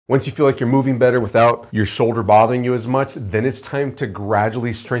Once you feel like you're moving better without your shoulder bothering you as much, then it's time to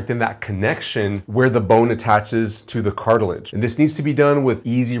gradually strengthen that connection where the bone attaches to the cartilage. And this needs to be done with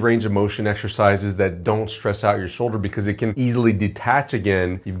easy range of motion exercises that don't stress out your shoulder because it can easily detach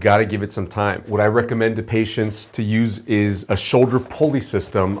again. You've got to give it some time. What I recommend to patients to use is a shoulder pulley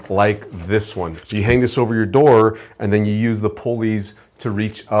system like this one. You hang this over your door and then you use the pulleys to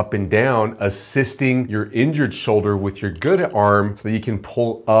reach up and down, assisting your injured shoulder with your good arm so that you can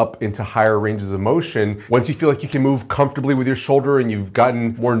pull up into higher ranges of motion. Once you feel like you can move comfortably with your shoulder and you've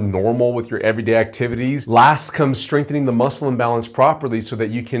gotten more normal with your everyday activities, last comes strengthening the muscle imbalance properly so that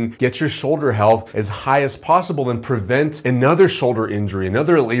you can get your shoulder health as high as possible and prevent another shoulder injury,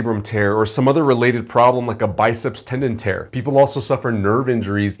 another labrum tear, or some other related problem like a biceps tendon tear. People also suffer nerve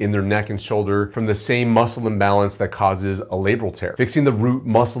injuries in their neck and shoulder from the same muscle imbalance that causes a labral tear. Fixing the root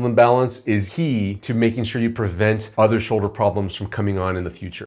muscle imbalance is key to making sure you prevent other shoulder problems from coming on in the future.